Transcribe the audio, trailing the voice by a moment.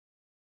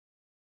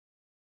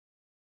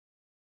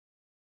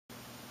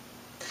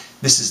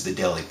This is the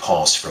Daily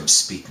Pulse from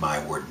Speak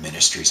My Word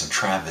Ministries. I'm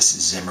Travis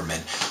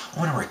Zimmerman. I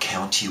want to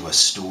recount to you a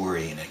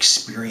story, an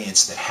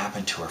experience that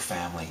happened to our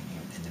family,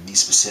 and to me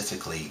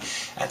specifically,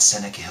 at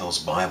Seneca Hills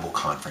Bible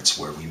Conference,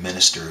 where we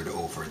ministered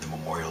over the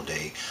Memorial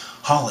Day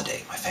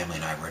holiday. My family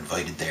and I were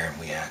invited there, and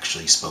we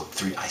actually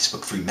I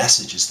spoke three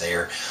messages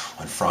there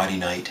on Friday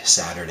night,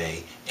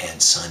 Saturday,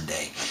 and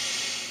Sunday.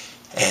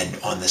 And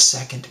on the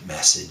second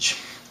message,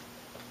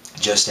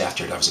 just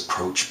after it, I was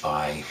approached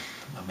by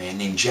a man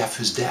named Jeff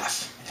who's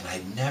deaf. And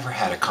I'd never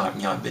had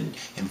I've been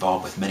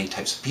involved with many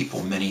types of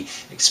people, many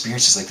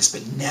experiences like this,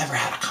 but never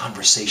had a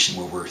conversation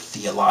where we're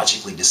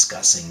theologically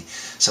discussing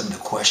some of the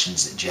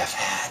questions that Jeff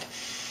had.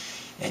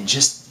 And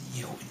just,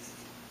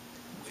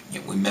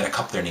 we met a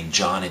couple there named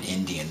John and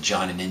Indy, and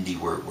John and Indy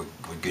were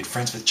good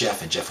friends with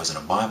Jeff, and Jeff was in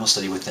a Bible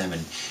study with them,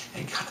 and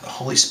kind of the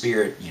Holy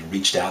Spirit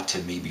reached out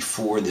to me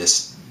before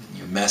this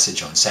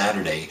message on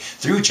Saturday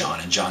through John,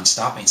 and John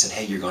stopped me and said,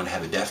 "Hey, you're going to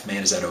have a deaf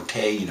man, is that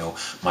okay?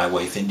 My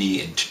wife Indy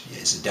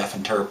is a deaf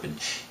interp, and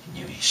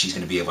she's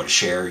going to be able to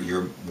share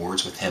your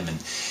words with him." And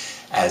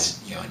as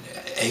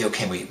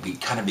A-OK, we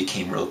kind of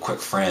became real quick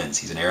friends.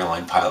 He's an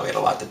airline pilot. We had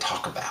a lot to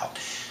talk about.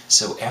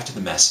 So after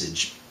the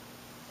message,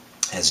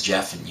 as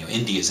Jeff and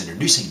Indy is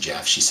introducing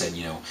Jeff, she said,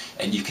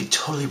 and you could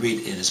totally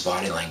read it in his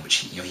body language.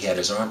 He had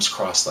his arms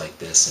crossed like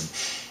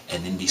this,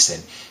 and Indy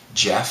said,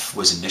 "Jeff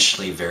was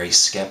initially very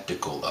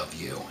skeptical of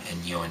you,"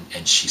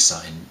 and she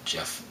signed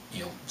Jeff,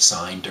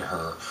 signed to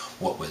her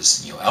what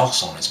was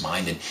else on his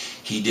mind, and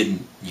he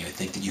didn't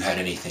think that you had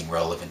anything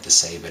relevant to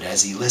say. But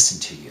as he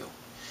listened to you,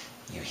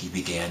 he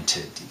began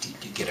to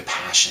get a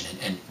passion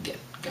and get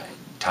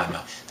time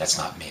out. That's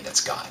not me.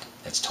 That's God.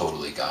 That's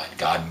totally God.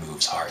 God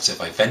moves hearts.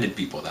 If I offended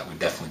people, that would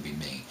definitely be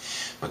me.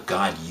 But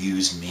God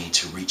used me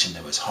to reach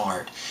into his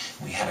heart.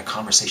 We had a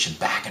conversation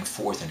back and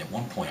forth, and at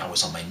one point I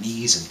was on my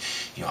knees,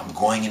 and I'm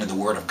going into the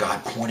Word of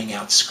God, pointing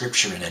out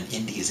Scripture, and then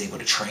Indy is able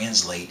to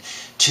translate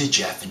to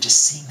Jeff, and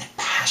just seeing that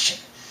passion.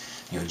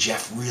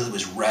 Jeff really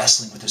was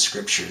wrestling with the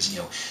Scriptures.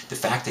 The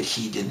fact that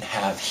he didn't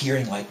have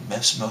hearing like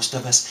most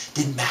of us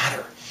didn't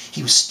matter.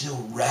 He was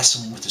still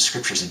wrestling with the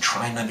Scriptures and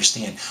trying to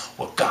understand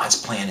what God's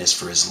plan is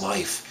for his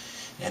life.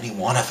 Any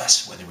one of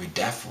us, whether we're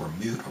deaf or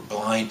mute or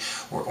blind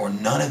or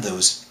none of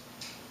those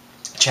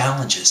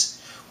challenges,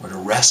 were to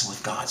wrestle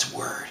with God's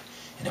Word.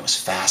 And it was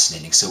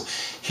fascinating. So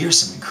here's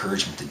some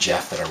encouragement to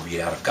Jeff that I read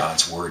out of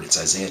God's Word.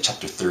 It's Isaiah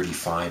chapter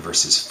 35,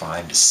 verses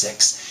 5 to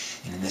 6.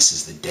 And this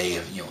is the day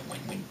of,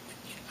 when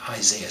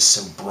Isaiah is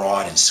so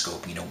broad in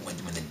scope,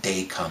 when the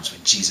day comes,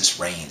 when Jesus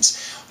reigns.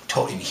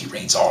 Told him he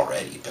reigns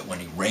already, but when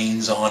he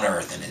reigns on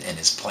earth and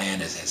his plan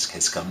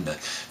has come to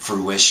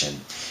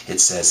fruition, it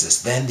says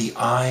this: "Then the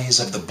eyes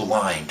of the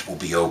blind will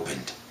be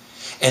opened,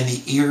 and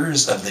the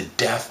ears of the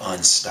deaf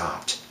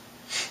unstopped.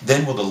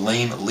 Then will the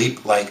lame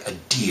leap like a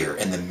deer,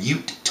 and the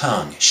mute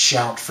tongue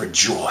shout for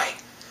joy."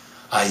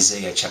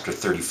 Isaiah chapter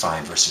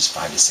 35, verses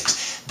 5 to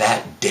 6.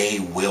 That day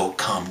will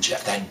come,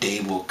 Jeff. That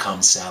day will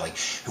come, Sally.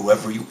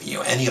 Whoever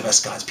any of us,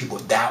 God's people,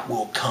 that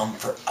will come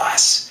for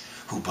us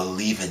who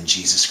believe in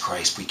Jesus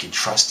Christ. We can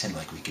trust him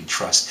like we can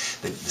trust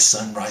the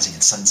sun rising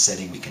and sun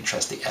setting. We can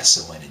trust the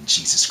S-O-N in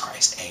Jesus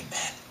Christ.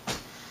 Amen.